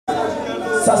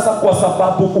Sasa kwa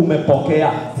sababu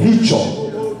umepokea hicho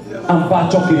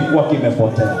ambacho kilikuwa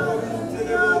kimepotea,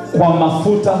 kwa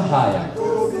mafuta haya,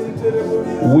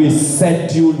 we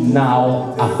set you now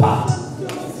apart.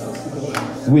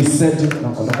 We set you,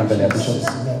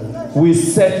 we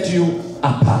set you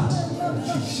apart.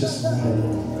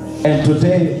 And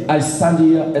today I stand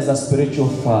here as a spiritual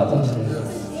father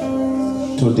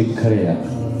to declare,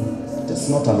 there's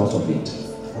not a lot of it,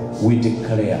 we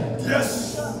declare, yes.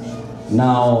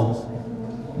 Now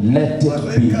let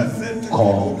it be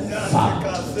confirmed.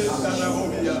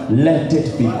 Let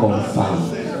it be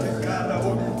confirmed.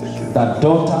 The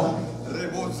daughter,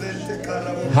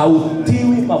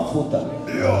 hautiwi mafuta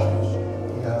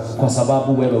kwa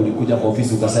sababu wewe ulikuja kwa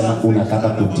ofisi ukasema unataka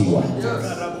kutiwa.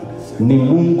 Ni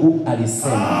Mungu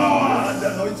alisema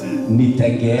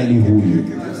nitengeeni huyu.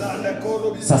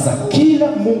 Sasa kila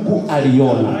Mungu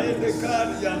aliona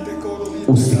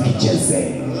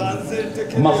usikicheze.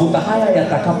 Mafuta haya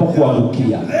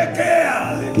yatakapokuangukia,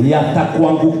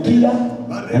 yatakuangukia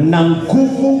na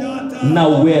nguvu na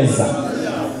uweza.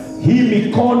 Hii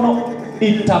mikono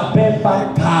itabeba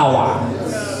power.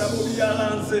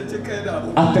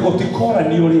 Ategotikora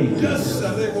ni uliki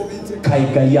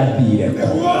kaigayadire.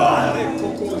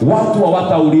 Watu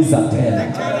hawatauliza tena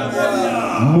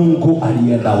Mungu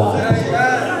alienda wapi.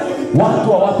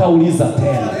 Watu hawatauliza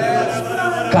tena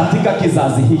katika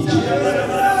kizazi hiki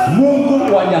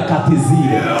Mungu wa nyakati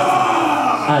zile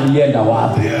alienda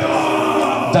wapi.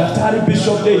 Daktari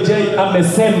Bishop JJ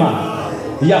amesema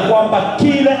ya kwamba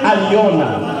kile aliona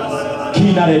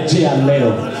kinarejea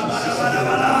leo.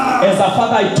 As a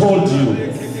father I told you,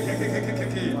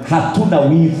 hatuna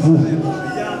wivu.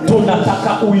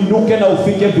 Tunataka uinuke na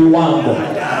ufike viwango.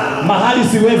 Mahali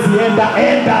siwezi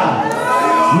enda.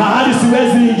 Mahali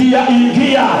siwezi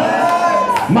ingia.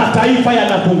 Mataifa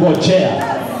yanakungojea.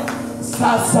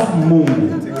 Sasa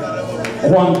Mungu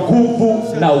kwa nguvu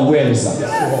na uweza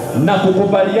na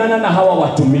kukubaliana na hawa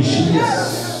watumishi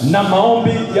na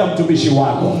maombi ya mtumishi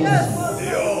wako,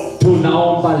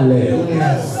 tunaomba leo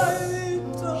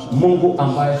Mungu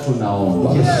ambaye tunaomba,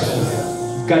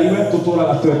 Gaiwe tutora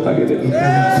gatwetagire,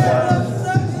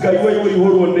 Gaiwe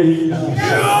ihoro nehi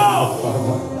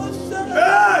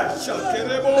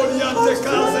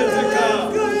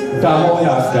taho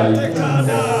ya Gai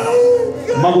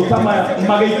magutama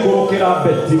magaikorokera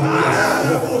beti.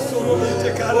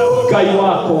 Gai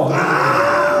wako,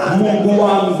 Mungu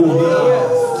wangu,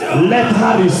 let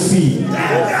her receive.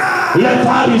 Let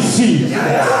her receive.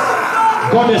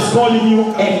 God is calling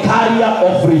you a carrier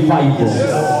of revival.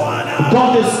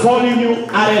 God is calling you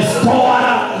a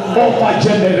restorer of a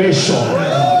generation.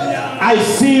 I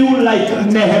see you like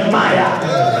Nehemiah,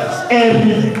 a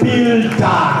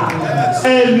rebuilder.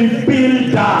 A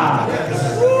rebuilder.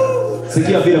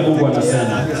 Sikia vile Mungu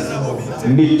anasema,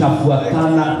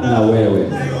 nitafuatana na wewe,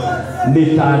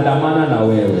 nitaandamana na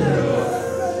wewe.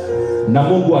 Na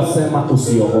Mungu asema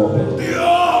usiogope.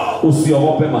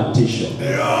 Usiogope matisho.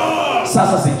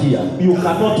 Sasa sikia, you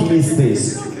cannot miss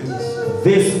this.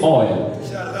 This oil,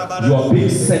 you are being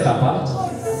set apart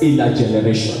in a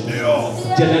generation.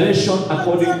 Generation,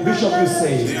 according Bishop, you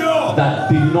say, that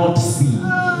did not see,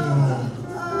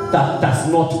 that does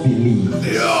not believe,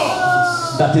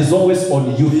 that is always on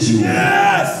YouTube.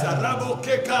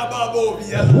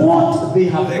 What they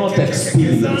have not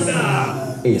experienced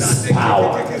is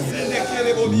power.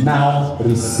 Now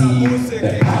receive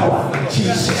the power.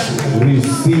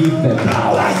 Receive the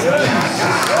power.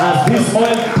 As this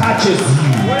oil touches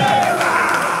you,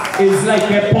 it's like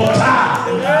a portal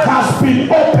has been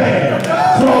opened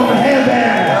from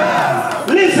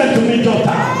heaven. Listen to me,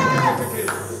 daughter.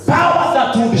 Power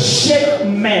that would shake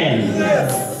men,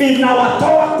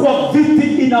 inawatoa kwa viti,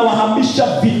 inawahamisha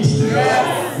viti.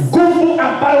 Nguvu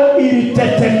ambayo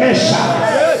ilitetemesha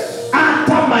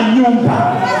hata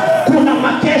manyumba. Kuna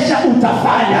makesha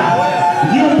utafanya,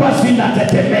 nyumba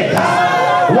zinatetemeka,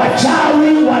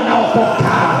 wachawi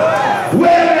wanaokoka.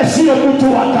 Wewe sio mtu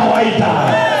wa kawaida.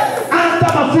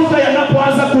 Hata mafuta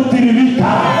yanapoanza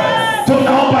kutiririka,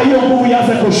 tunaomba hiyo nguvu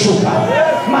ianze kushuka.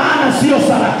 Maana sio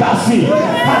sarakasi.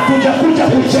 Hatujakuja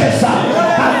kucheza,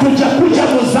 hatujakuja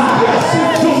mzaha.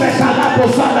 Tumekanapo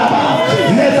sadaba.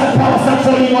 Let that power start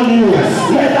falling on you.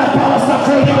 Let that power start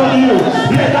falling on you.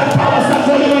 Let that power start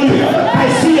falling on you. I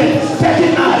see it. Take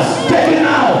it now. Take it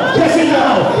now. Take it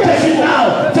now. Take it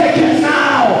now. Take it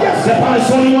now. The power is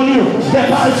falling on you. The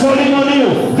power is falling on you.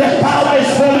 The power is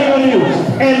falling on you.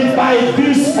 And by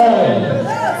this oil,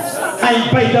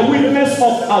 and by the witness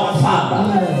of our Father,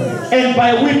 and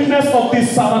by witness of these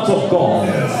servants of God,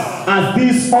 as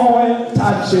this oil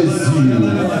touches you,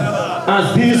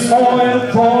 as this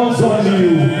oil falls on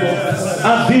you,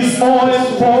 As this oil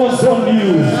falls on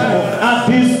you, as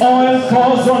this oil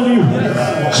falls on you,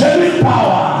 genuine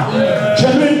power,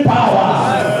 genuine power.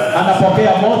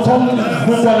 Anapokea moto.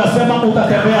 Mungu anasema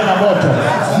utatembea na moto.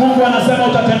 Mungu anasema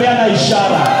utatembea na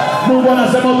ishara. Mungu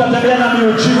anasema utatembea na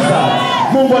miujiza.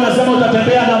 Mungu anasema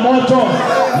utatembea na moto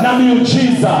na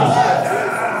miujiza.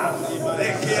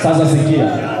 Sasa sikia,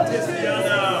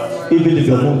 hivi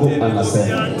ndivyo Mungu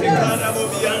anasema.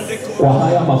 Kwa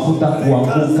haya mafuta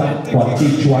kuanguka kwa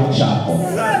kichwa chako,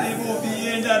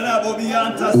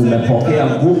 umepokea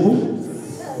nguvu,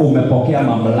 umepokea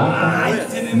mamlaka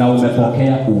na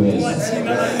umepokea uwezo.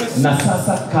 Na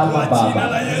sasa kama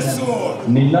Baba,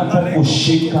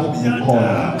 ninapokushika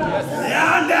mkono,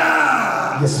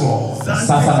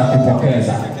 sasa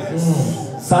nakupokeza.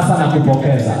 Sasa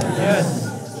nakupokeza.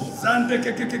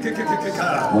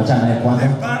 Wacha naye kwanza.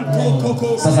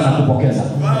 Sasa nakupokeza.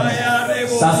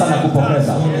 Sasa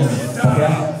nakupokeza. Pokea.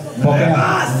 Pokea.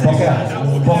 Pokea.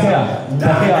 Pokea.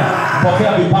 Pokea.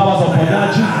 Pokea vipawa za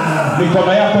uponyaji.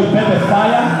 Mikono yako ibebe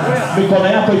fire. Mikono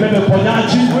yako ibebe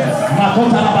uponyaji.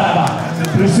 Makota na baraba.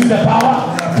 Receive the power.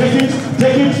 Take it.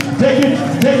 Take it. Take it.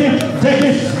 Take it. Take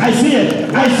it. I see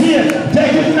it. I see it.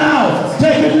 Take it now.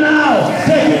 Take it now.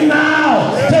 Take it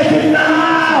now. Take it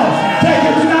now. Take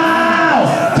it now.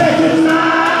 Take it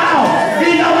now.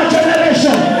 In our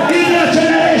generation. In your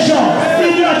generation.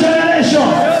 In your generation.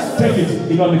 Take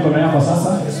it. Inua mikono yako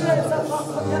sasa.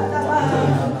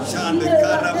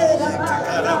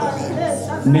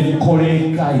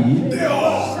 Nikorekai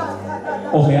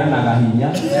oheanaga hinya.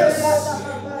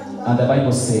 And the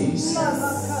Bible says,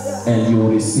 and you will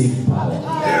receive power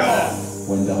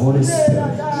when the Holy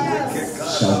Spirit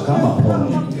shall come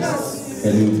upon you,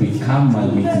 and you will become my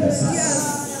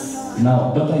witnesses.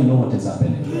 Now, don't I know what is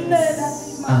happening?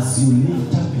 As you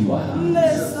lift up your hand,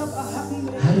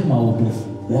 hari maudu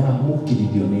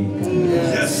waramukiridio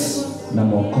na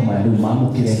moko maru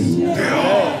mamukire hinya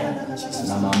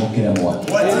na mamukire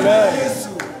mwaki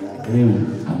leo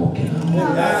amokera.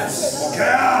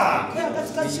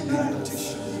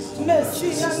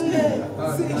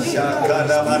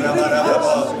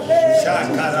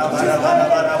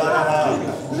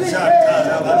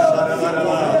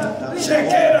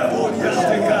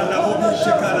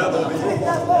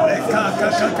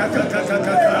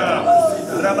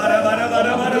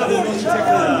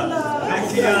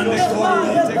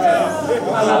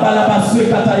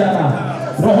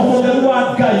 Roho Mungu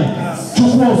wa Gai,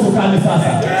 chukua usukani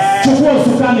sasa. Chukua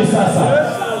usukani sasa.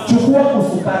 Chukua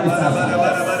usukani sasa.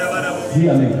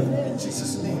 Hear me.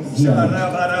 Hear me.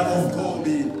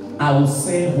 I will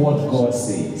say what God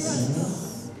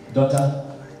says. Daughter,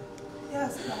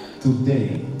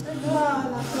 today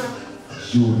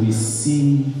you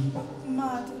receive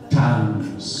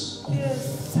tongues of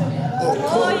fire.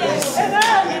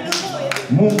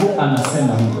 Mungu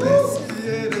anasema hivi.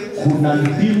 Kuna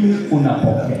ndimi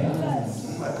unapokea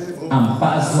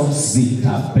ambazo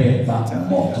zitabeba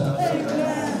moto.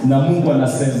 Na Mungu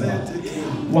anasema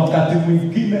wakati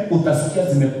mwingine utasikia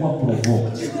zimekuwa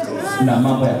provoked na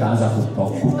mambo yataanza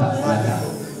kutoka.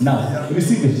 Now,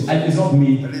 receive it. It's not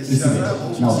me. Receive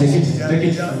it. Now, take it. Take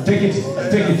it. Take it.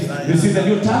 Take it. Receive the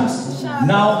new tongues.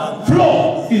 Now,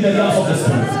 flow in the realms of the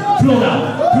Spirit. Flow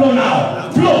now. Flow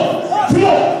now. Flow.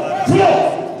 Flow.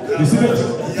 Flow. Receive it.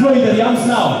 Flow in the realms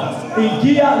now.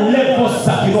 Ingia levels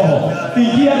za kiroho.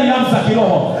 Ingia realms za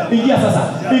kiroho. Ingia sasa.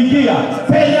 Ingia.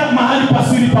 Penya mahali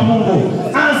pasiri pa Mungu.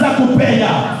 Anza kupenya.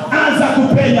 Anza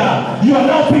kupenya. You are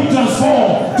now being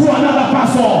transformed to another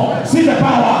person. See the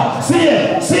power. See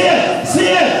it. See it. See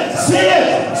it. See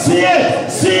it. See it.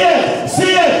 See it.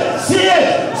 See it. See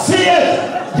it. See it.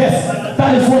 Yes.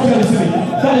 That is what you are receiving.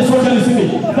 That is what you are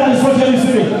receiving. That is what you are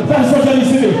receiving. That is what you are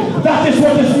receiving. That is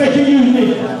what is making you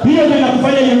unique. Hiyo ndio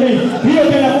inakufanya unique. Hiyo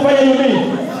ndio inakufanya unique.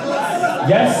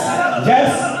 Yes.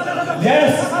 Yes. Yes.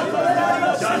 Yes.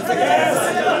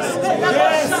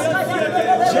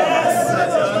 Yes.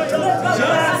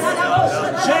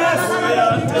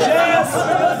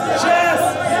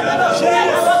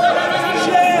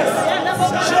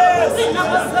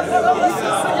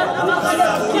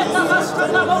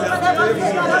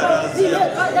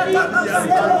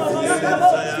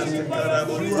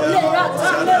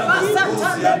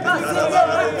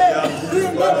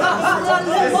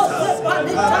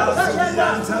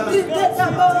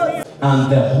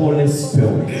 And the Holy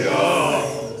Spirit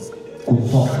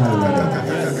kutoka leo,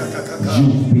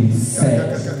 you've been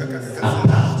set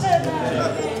apart.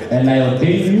 And I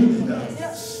ordain you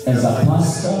as a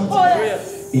pastor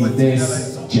in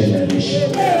this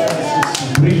generation.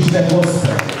 Preach the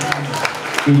gospel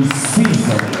in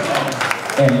season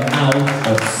and out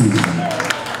of season.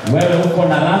 Wewe uko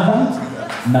na ladha,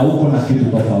 na uko na kitu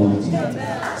tofauti.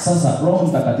 Sasa Roho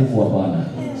Mtakatifu wa Bwana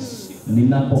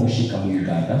ninapomshika huyu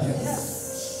dada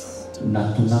na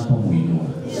tunapomuinua,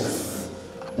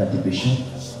 Daddy Bishop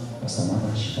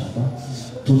Macharia shika hapa,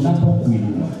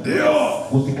 tunapomuinua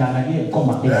utikanagie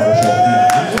koma ila ushokia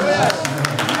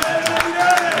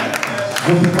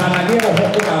utikanagie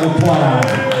roho kutwala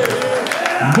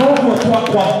Mungu twa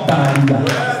kwa baria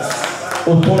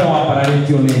utore wa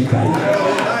paralytio ni Ngai.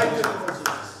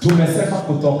 Tumesema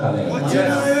kutoka leo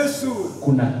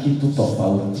kuna kitu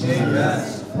tofauti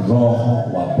Roho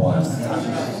wa Bwana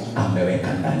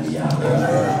ameweka ndani yako.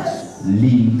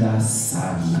 Linda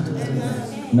sana.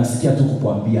 Nasikia tu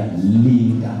kukuambia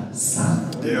linda sana.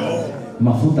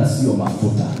 Mafuta sio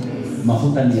mafuta.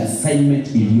 Mafuta ni assignment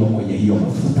iliyo kwenye hiyo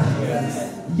mafuta.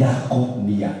 Yako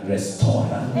ni ya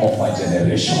restorer of a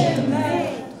generation.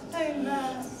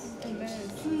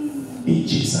 In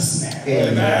Jesus' name.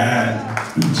 Amen.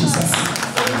 In Jesus' name.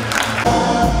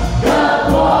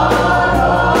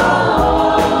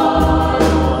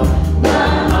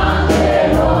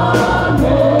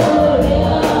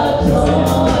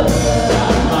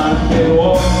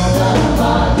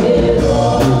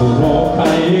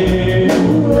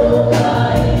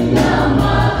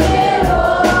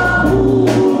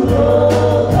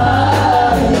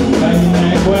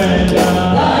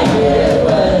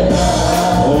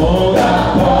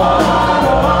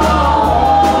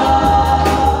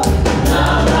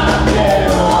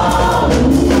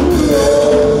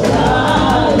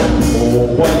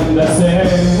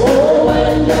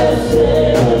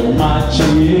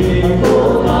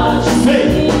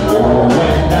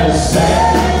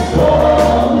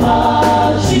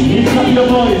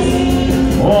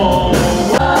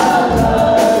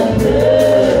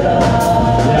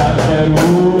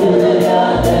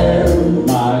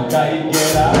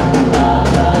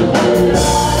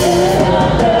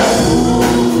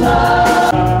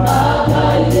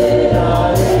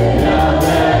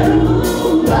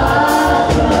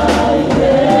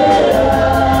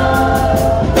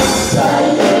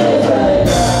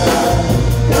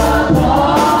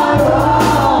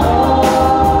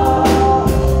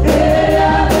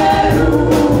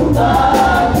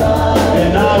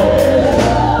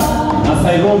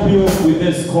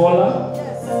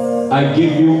 I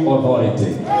give you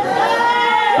authority.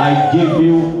 I give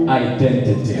you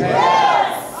identity.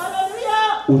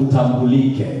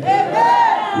 Utambulike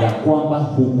ya kwamba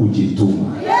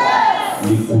hukujituma,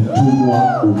 ni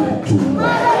kutumwa umetumwa.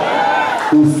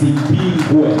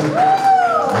 Usipingwe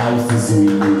na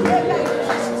usizuiliwe.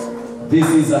 This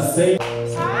is a saying.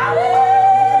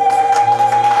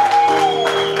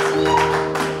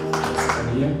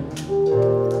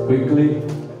 Quickly,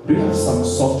 do you have some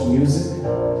soft music?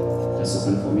 Just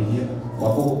open for me here.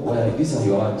 Wapo, well, these are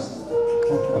your words.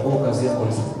 Wapo kazi yako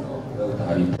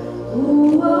utaharibu.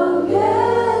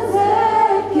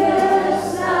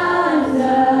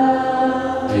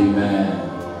 Amen.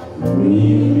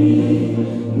 Mimi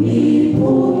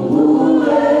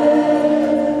nipungue.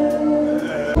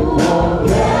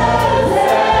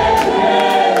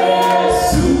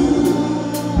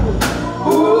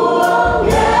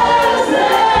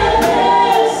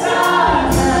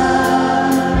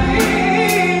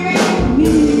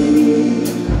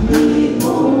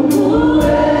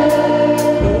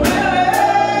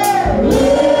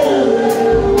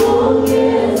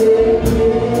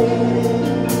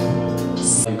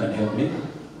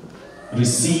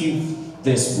 Receive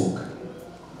this book.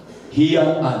 Here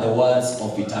are the words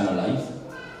of eternal life.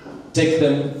 Take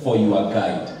them for your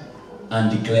guide and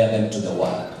declare them to the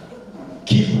world.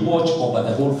 Keep watch over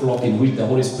the whole flock in which the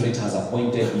Holy Spirit has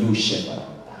appointed you shepherd.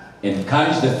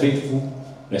 Encourage the faithful,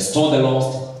 restore the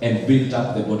lost, and build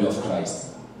up the body of Christ.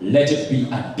 Let it be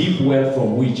a deep well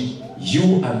from which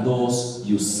you and those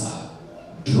you serve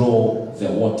draw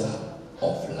the water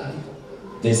of life.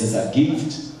 This is a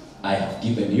gift I have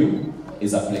given you.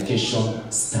 Is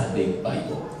application study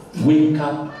Bible. Wake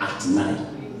up at night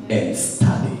and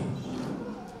study.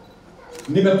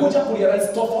 Nimekuja kurealize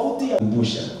tofauti ya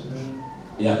kumbusha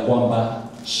ya kwamba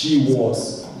she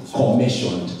was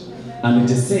commissioned, and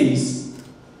it says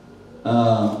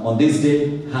on this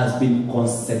day has been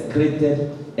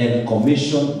consecrated and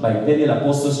commissioned by Peniel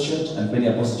Apostles Church and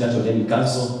Peniel Apostles Church Ordained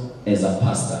Council as a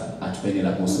pastor at Peniel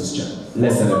Apostles Church.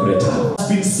 Let's celebrate her. Has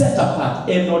been set apart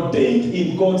and ordained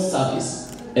in God's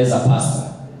service as a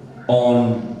pastor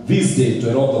on this day,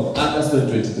 12th of August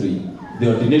 2023.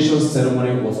 The ordination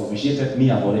ceremony was officiated.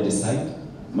 Me, I've already signed.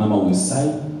 Mama will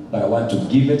sign, but I want to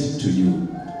give it to you.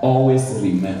 Always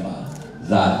remember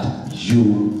that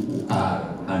you are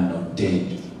an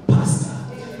ordained pastor.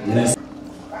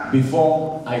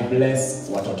 Before I bless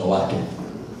watoto wake,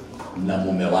 na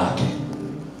mume wake,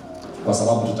 kwa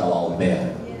sababu tutawaombea.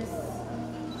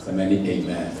 Semeni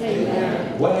amen.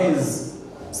 Where is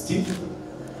Steve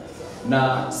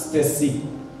na Stacy?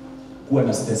 Kuwa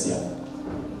na Stacy hapa.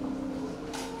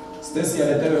 Stacy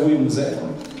aletewe huyu mzee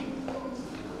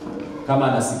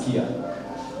kama anasikia.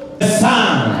 The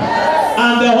Son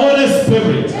and the Holy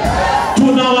Spirit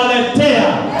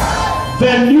tunawaletea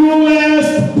the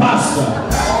newest pastor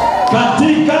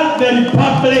katika the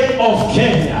Republic of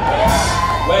Kenya.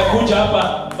 Wewe kuja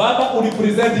hapa baba,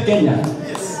 urepresent Kenya.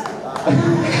 Yes.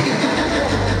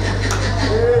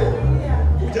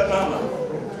 Kuja mama.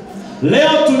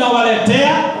 Leo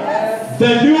tunawaletea the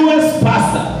newest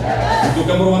pastor.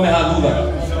 Tukamuru wamehadudha.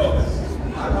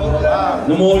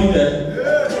 Numuolide.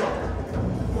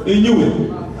 Inyue.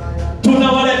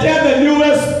 Tunawaletea the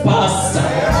newest pastor.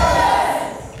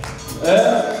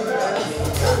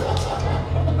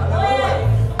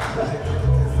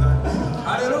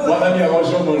 Wadani ya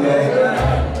washomo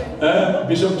leo.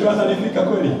 Bishop Joanna alifika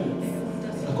kweli?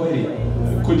 Kweli.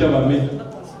 Kuja mami.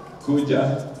 Kuja.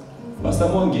 Pastor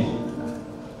Mongi.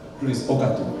 Please oka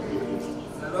tu.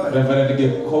 Reverend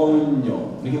Gekonyo.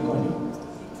 Ni Gekonyo.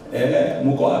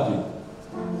 Muko wapi?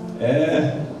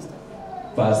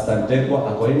 Pastor Ndekwa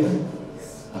ako hivi?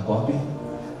 Ako wapi?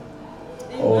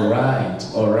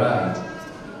 All right.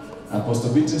 Apostle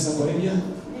Beatrice ako hivi?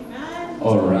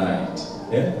 All right.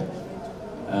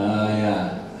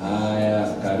 Haya,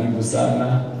 karibu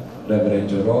sana Reverend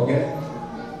Joroge.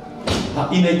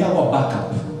 Inaitwa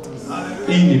backup.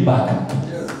 Hii ni backup.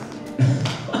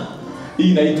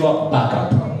 Hii inaitwa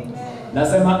backup.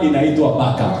 Nasema inaitwa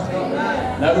backup.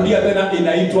 Narudia tena,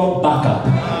 inaitwa backup.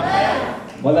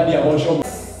 Wadani ya bosho.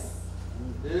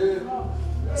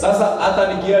 Sasa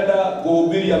hata nikienda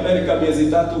kuhubiri Amerika miezi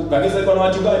 3, kanisa iko na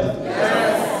wachungaji?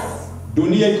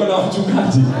 Dunia iko na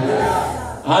wachungaji?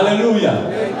 Hallelujah.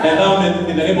 And now in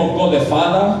the name of God the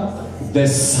Father, the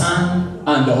Son,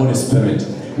 and the Holy Spirit,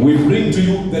 we bring to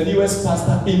you the newest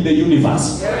pastor in the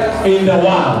universe, in the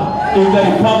world, in the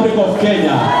Republic of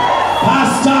Kenya,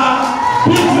 Pastor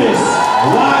Beatrace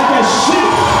Macharia,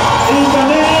 in the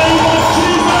name of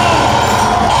Jesus.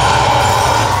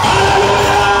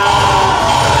 Hallelujah.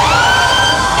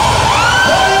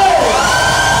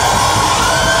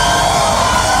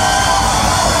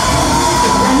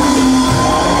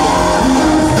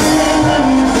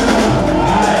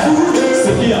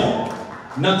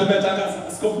 Na tumetangaza,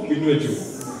 askofu mwinue juu.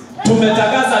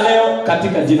 Tumetangaza leo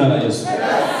katika jina la Yesu.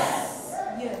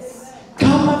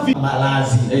 Kama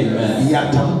malazi,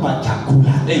 yatampa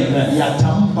chakula,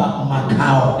 yatampa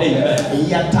makao,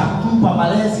 yatampa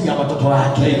malezi ya watoto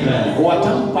wake,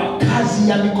 watampa kazi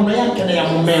ya mikono yake na ya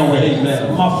mumewe.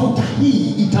 Mafuta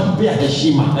hii itampea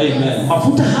heshima.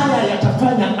 Mafuta haya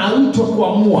yatafanya aitwe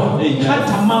kuamua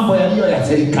hata mambo yaliyo ya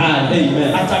serikali.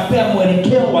 Atapea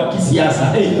mwelekeo wa kisiasa.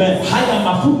 Haya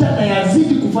mafuta na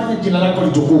yazidi kufanya jina lako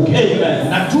litukuke.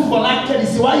 Na tumbo lake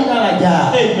lisiwahi lala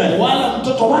njaa. Wala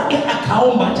mtoto wake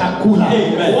akaomba chakula.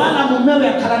 Wala mumewe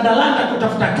akalandalanda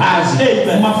kutafuta kazi.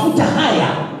 Mafuta haya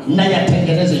na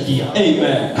yatengeneze njia.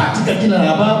 Katika jina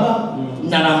la Baba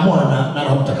na la Mwana na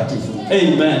Roho Mtakatifu.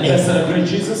 Amen. Let's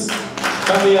celebrate Jesus.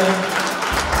 Come here.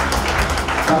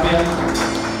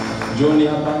 Johnny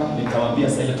hapa, nitawaambia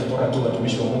sasa ile tutoka tu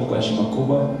watumishi wa Mungu kwa heshima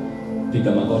kubwa.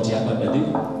 Piga magoti hapa dadi.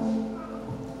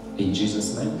 In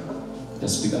Jesus name.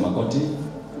 Just piga magoti.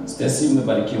 Stacy,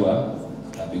 umebarikiwa.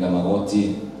 Piga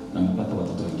magoti na mpata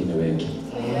watoto wengine wengi.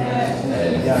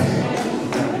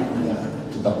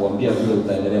 Tutakuambia vile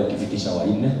utaendelea ukifikisha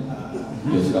 4.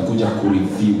 Ndio tutakuja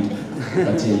kureview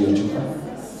kati ya hiyo chupa.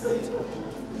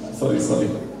 Sorry.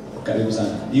 Karibu sana.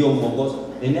 Hiyo mwongozo.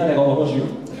 Enea leo mwongozo hiyo.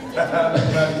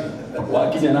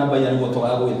 Wakija namba ya ngo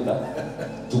toago ita.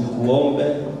 Tukuombe,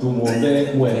 tumuombe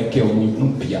mwelekeo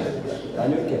mpya.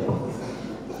 Anyoke.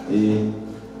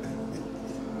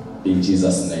 In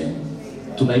Jesus name.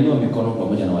 Tunainua mikono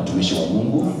pamoja na watumishi wa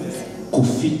Mungu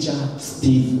kuficha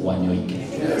Steve Wanyoike.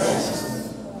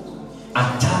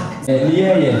 Attack.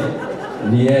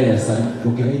 Ni yeye sana.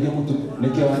 Ukiredia mtu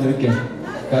nikia Wanyoike.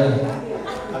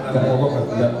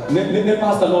 Ne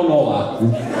pastor no waku.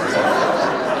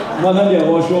 Mwadhani ya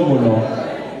washo mno.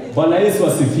 Bwana Yesu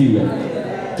asifiwe.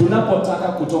 Tunapotaka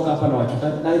kutoka hapa na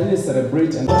wachungaji, I really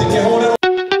celebrate and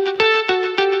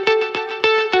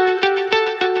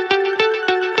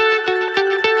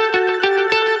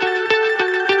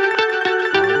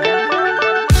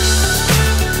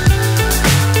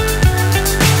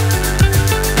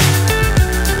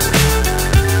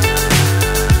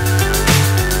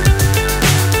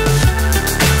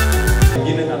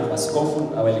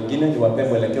wengine niwape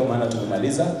mwelekeo maana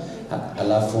tumemaliza,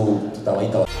 alafu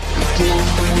tutawaita